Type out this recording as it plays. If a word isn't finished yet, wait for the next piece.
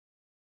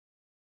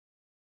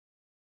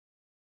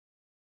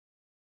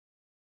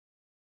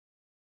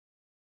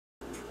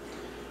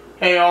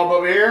Hey y'all,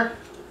 Bubba here.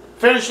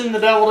 Finishing the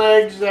deviled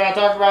eggs that I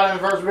talked about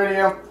in the first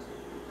video.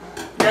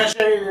 I'm going to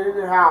show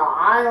you how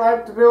I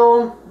like to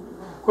build them.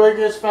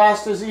 Quickest,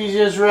 fastest,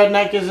 easiest,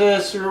 redneck as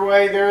this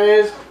way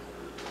there is.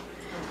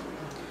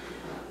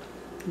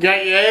 You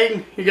got your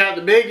egg, you got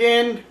the big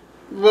end,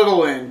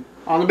 little end.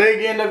 On the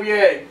big end of your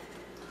egg,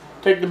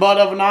 take the butt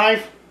of a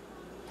knife,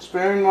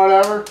 spoon,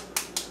 whatever.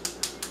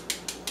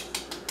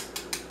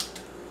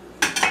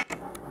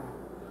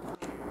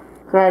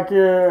 Crack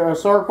a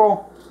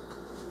circle.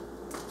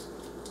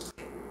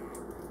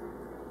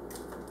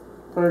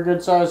 Pretty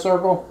good sized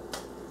circle.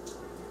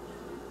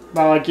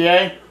 About like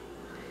yay.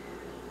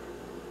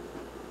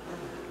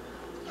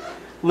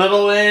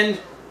 Little end.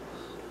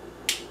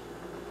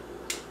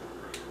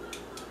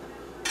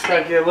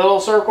 Crack your little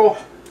circle.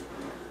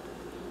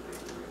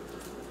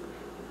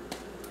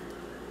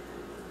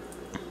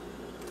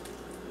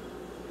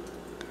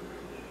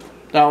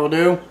 That will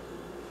do.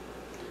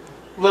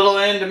 Little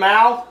end to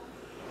mouth.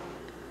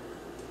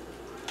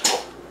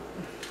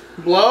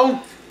 Blow.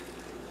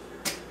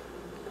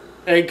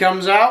 Egg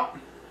comes out.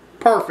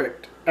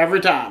 Perfect. Every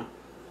time.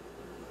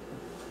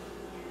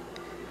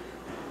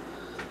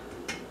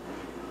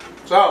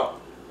 So,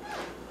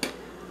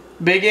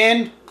 big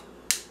end.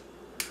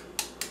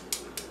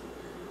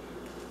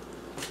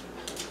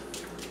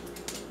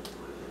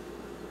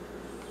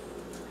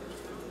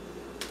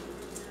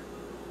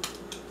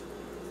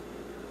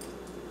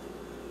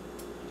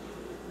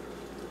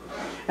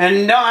 And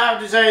you don't have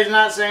to say it's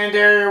not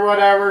sanitary or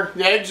whatever.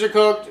 The eggs are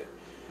cooked.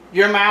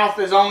 Your mouth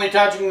is only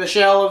touching the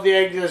shell of the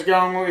egg that's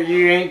going with you.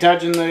 You ain't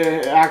touching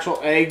the actual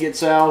egg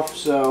itself,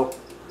 so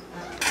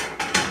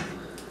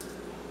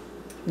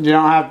you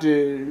don't have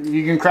to.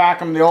 You can crack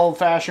them the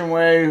old-fashioned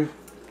way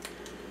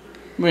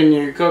when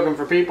you're cooking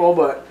for people,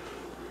 but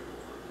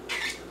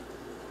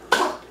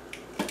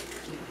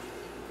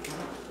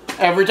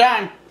every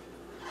time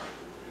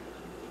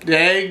the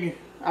egg,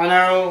 I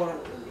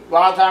know a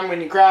lot of time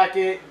when you crack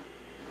it,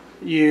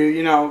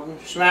 you know,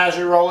 smash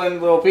it, roll it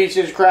in little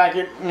pieces, crack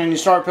it, and you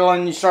start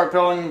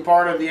peeling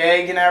part of the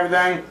egg and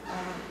everything.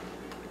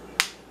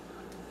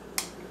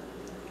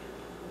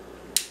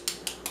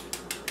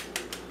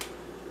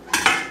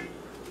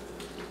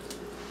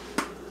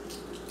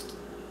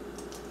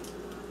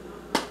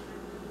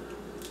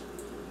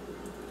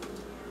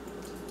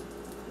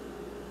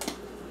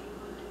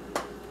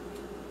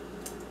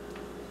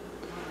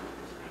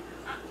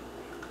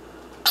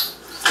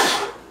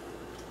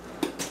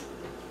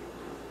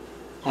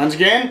 Once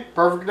again,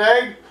 perfect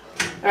egg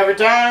every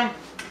time.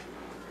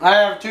 I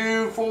have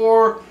 2,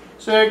 4,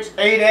 6,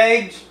 8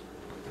 eggs,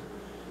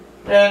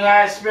 and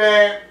I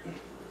spent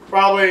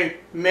probably a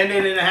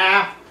minute and a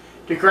half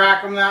to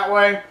crack them that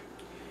way.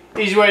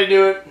 Easy way to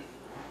do it.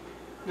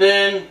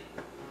 Then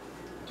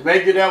to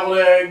make your deviled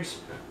eggs,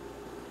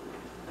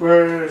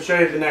 we're going to show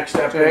you the next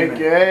step. Take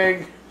your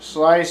egg,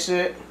 slice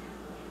it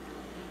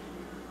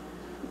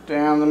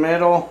down the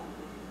middle.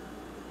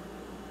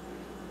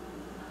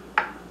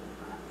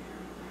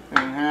 In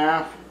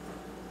half,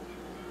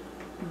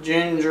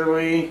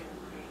 gingerly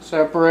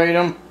separate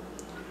them.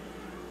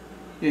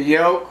 Your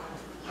yolk,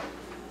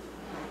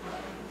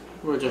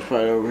 we'll just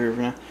put it over here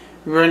for now.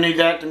 You're going to need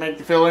that to make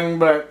the filling,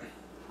 but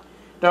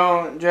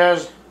don't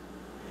just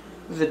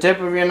with the tip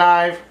of your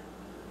knife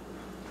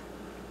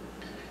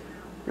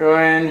go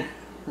in,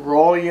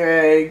 roll your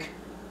egg.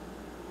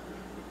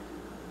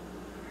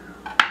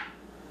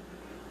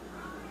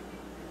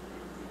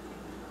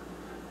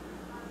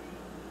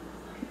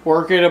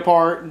 Work it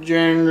apart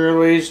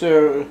generally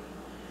so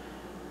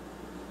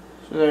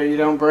that you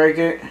don't break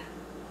it.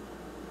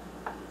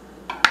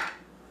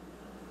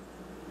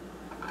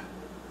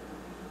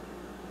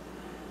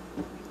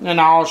 And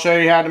I'll show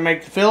you how to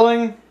make the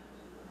filling.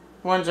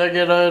 Once I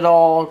get it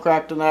all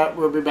cracked and that,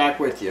 we'll be back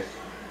with you.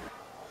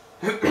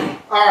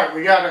 Alright,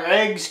 we got our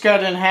eggs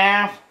cut in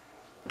half.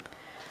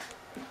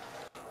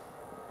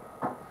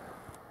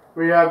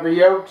 We have the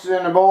yolks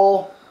in a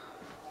bowl.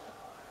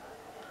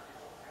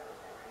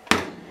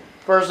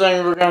 First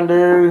thing we're going to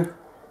do,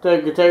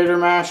 take a tater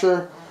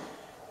masher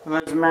and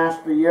let's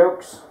mash the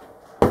yolks.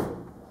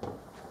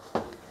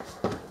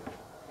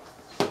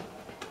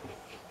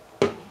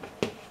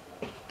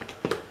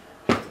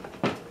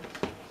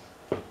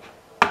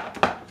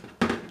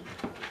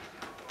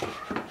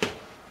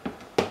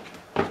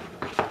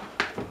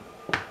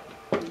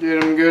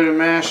 Get them good and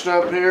mashed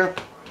up here.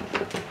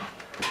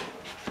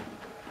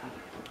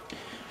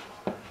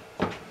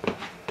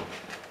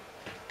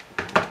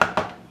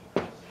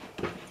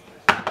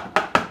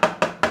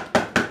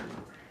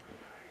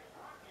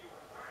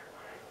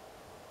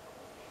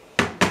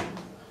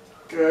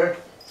 Okay.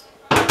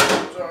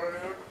 Sorry.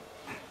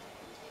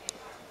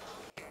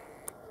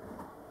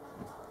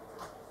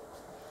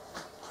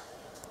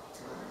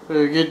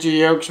 So get your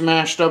yolks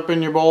mashed up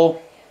in your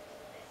bowl.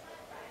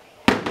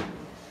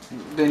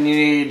 Then you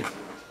need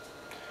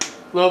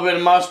a little bit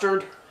of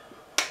mustard.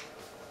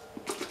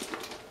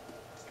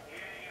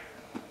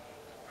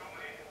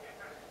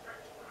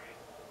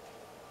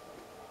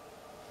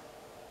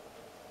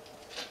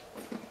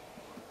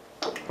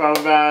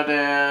 Probably about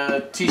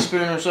a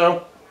teaspoon or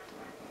so.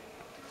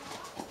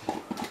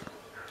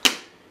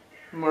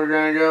 And we're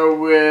going to go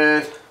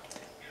with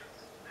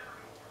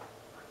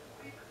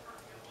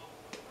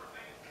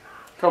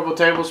a couple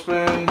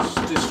tablespoons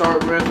to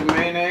start with of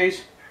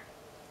mayonnaise.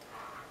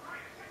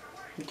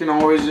 You can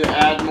always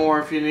add more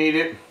if you need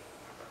it.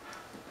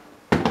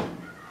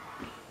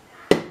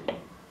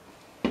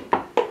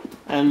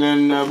 And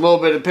then a little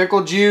bit of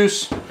pickle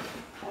juice.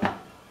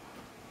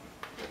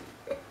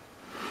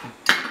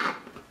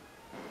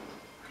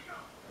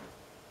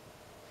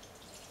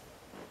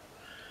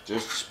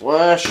 Just a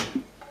splash.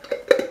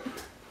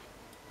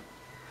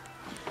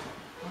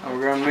 And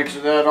we're going to mix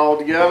that all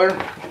together.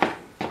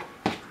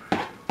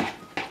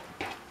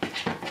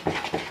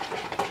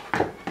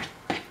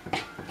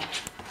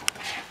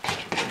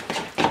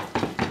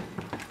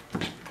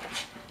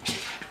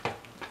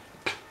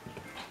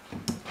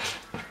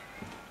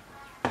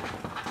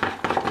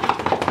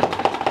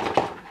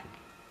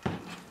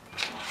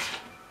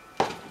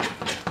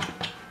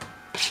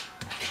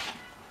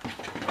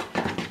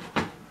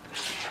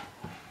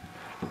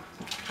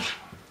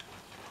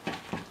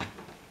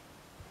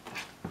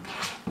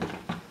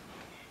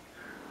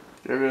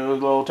 Give it a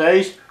little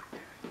taste.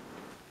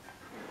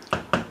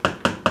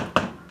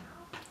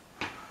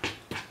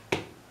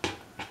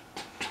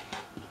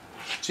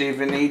 See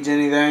if it needs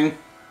anything.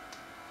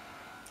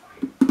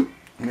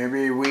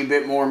 Maybe a wee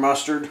bit more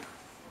mustard.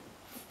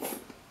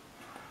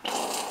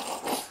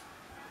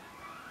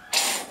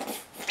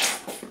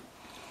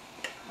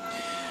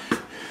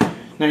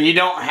 Now you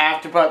don't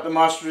have to put the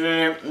mustard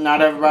in it.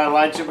 Not everybody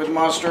likes it with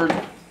mustard.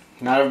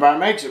 Not everybody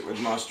makes it with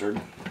mustard.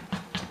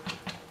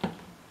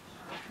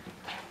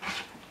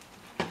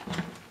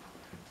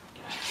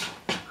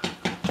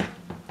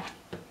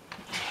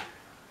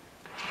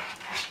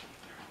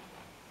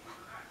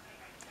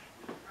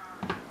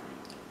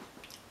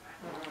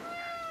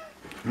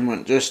 I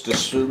want just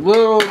a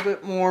little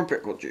bit more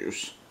pickle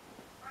juice.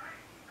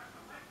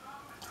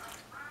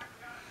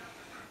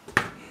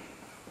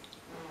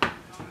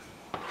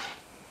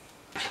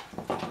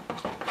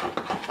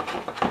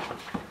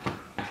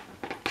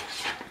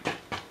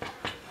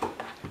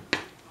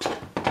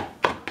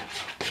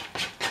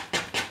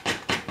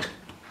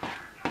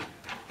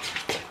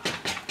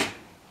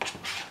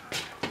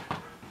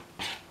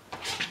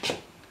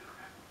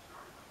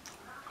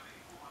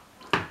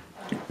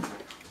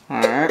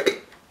 Alright.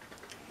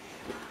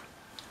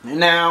 And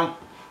now,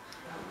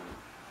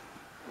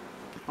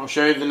 I'll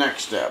show you the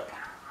next step.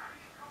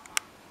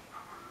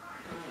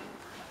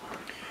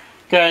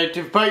 Okay,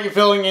 to put your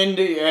filling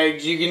into the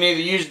eggs, you can either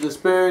use the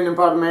spoon and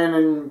put them in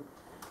and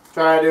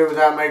try to do it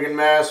without making a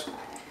mess.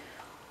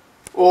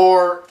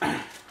 Or,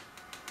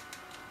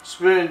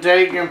 spoon and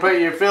take and put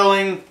your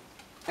filling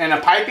in a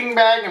piping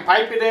bag and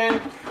pipe it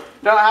in.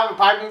 Don't have a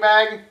piping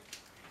bag,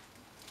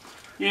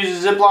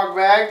 use a Ziploc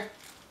bag.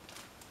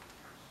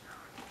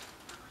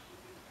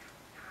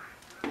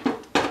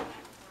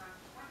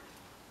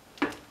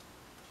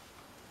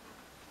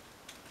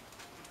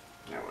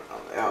 That went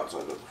on the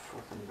outside of the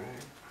fucking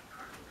bag.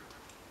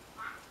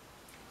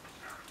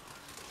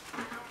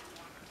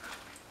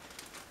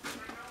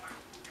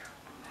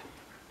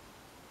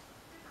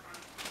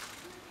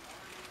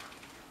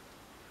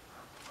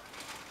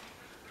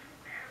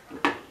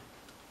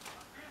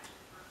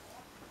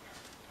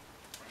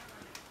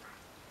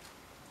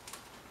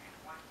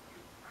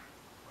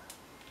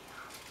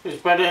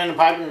 Just put it in a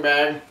piping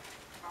bag.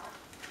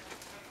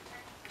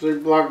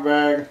 Ziploc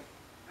bag.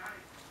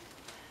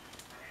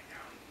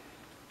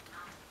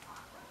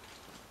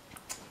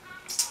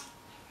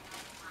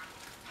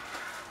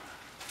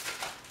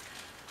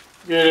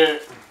 Get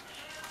it.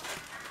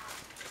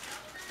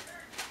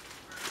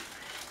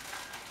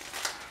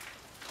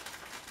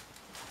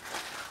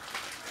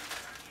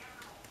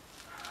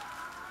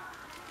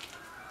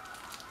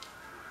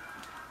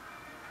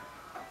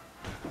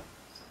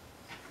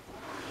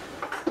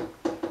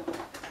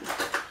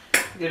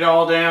 Get it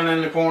all down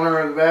in the corner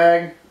of the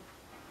bag.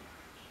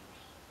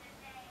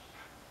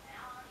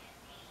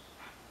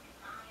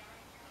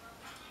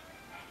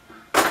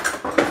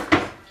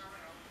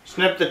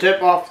 Snip the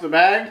tip off the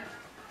bag.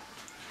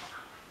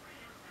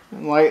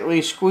 And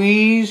lightly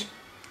squeeze.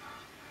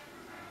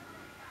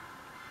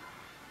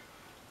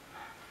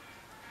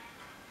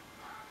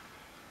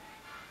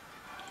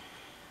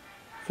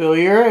 Fill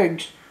your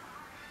eggs.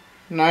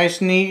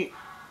 Nice, neat.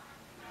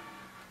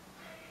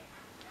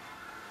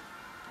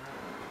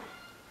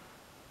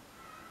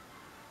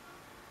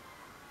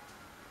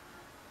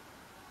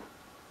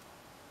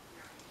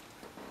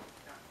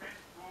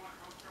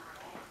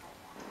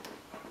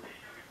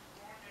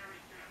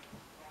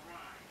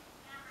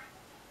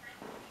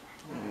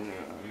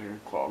 They're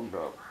clogged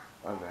up.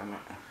 Oh, damn it.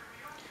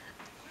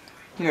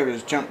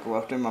 There's a chunk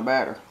left in my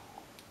batter.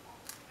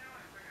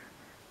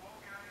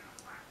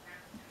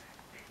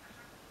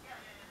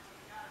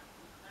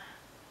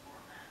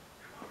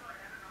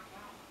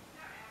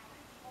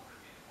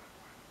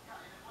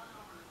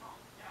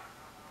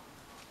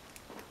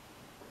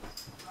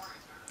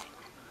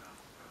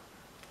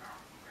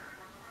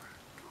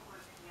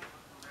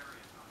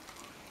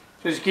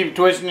 Just keep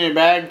twisting your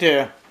bag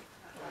to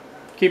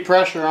keep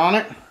pressure on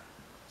it.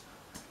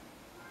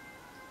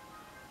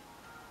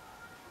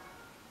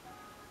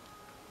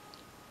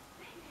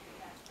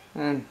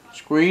 And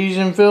squeeze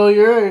and fill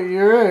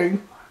your egg.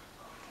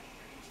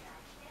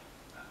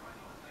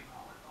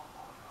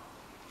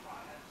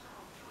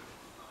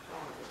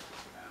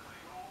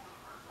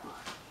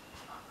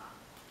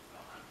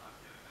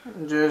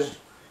 And just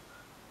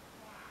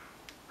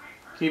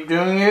keep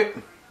doing it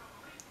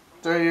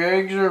until your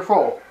eggs are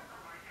full.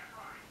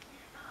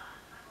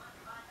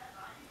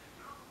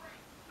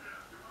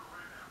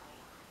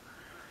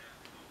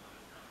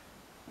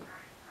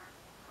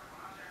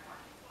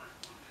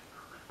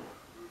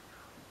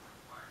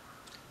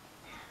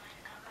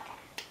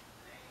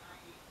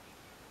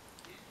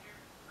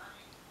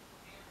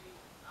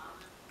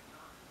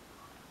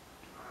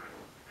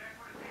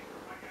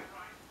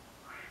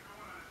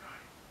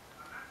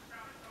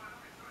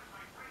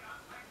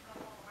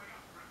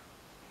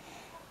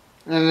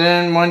 And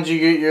then once you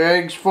get your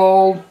eggs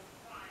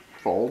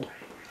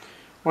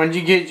once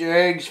you get your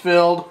eggs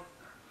filled,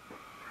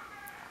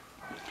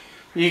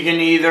 you can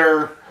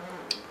either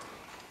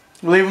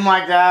leave them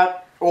like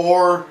that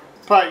or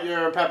put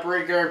your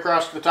paprika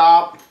across the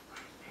top.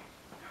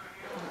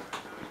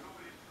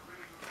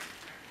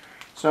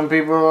 Some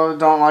people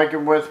don't like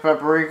it with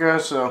paprika,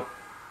 so.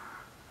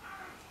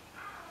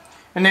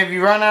 And if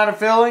you run out of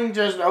filling,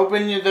 just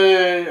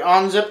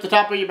unzip the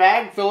top of your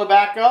bag, fill it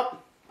back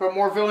up, put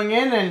more filling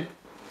in, and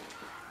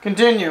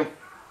continue.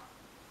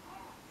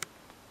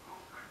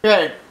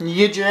 Okay, you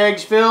get your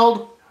eggs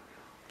filled,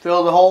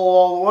 fill the hole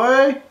all the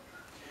way.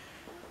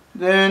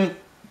 Then,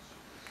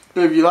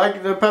 if you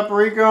like the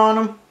paprika on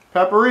them,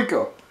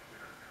 paprika.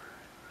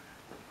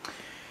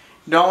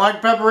 Don't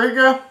like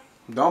paprika?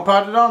 Don't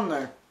put it on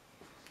there.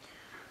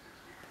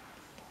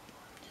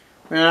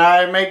 When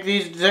I make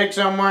these to take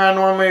somewhere, I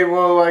normally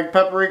will like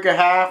paprika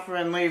half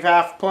and leave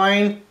half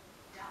plain.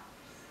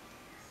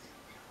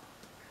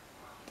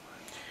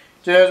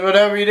 Just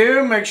whatever you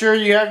do, make sure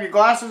you have your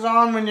glasses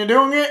on when you're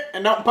doing it,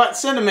 and don't put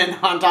cinnamon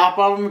on top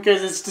of them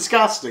because it's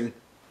disgusting.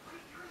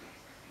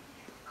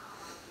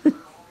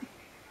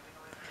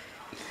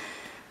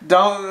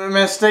 Don't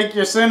mistake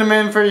your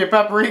cinnamon for your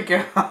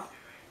paprika.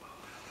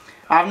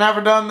 I've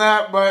never done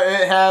that, but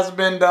it has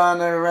been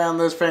done around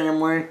this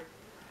family.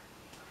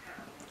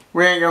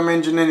 We ain't gonna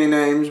mention any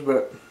names,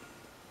 but.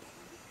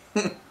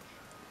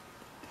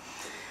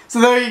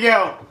 So there you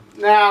go.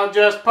 Now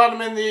just put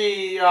them in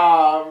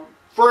the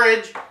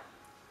fridge.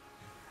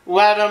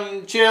 Let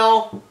them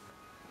chill.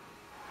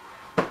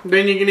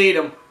 Then you can eat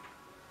them.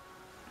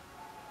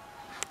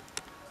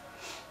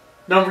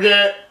 Don't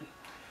forget,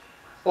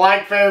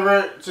 like,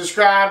 favorite,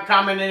 subscribe,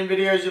 comment any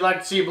videos you'd like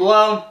to see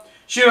below.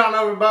 Shoot on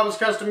over to Bubba's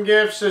Custom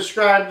Gifts,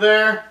 subscribe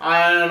there,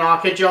 and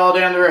I'll catch you all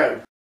down the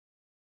road.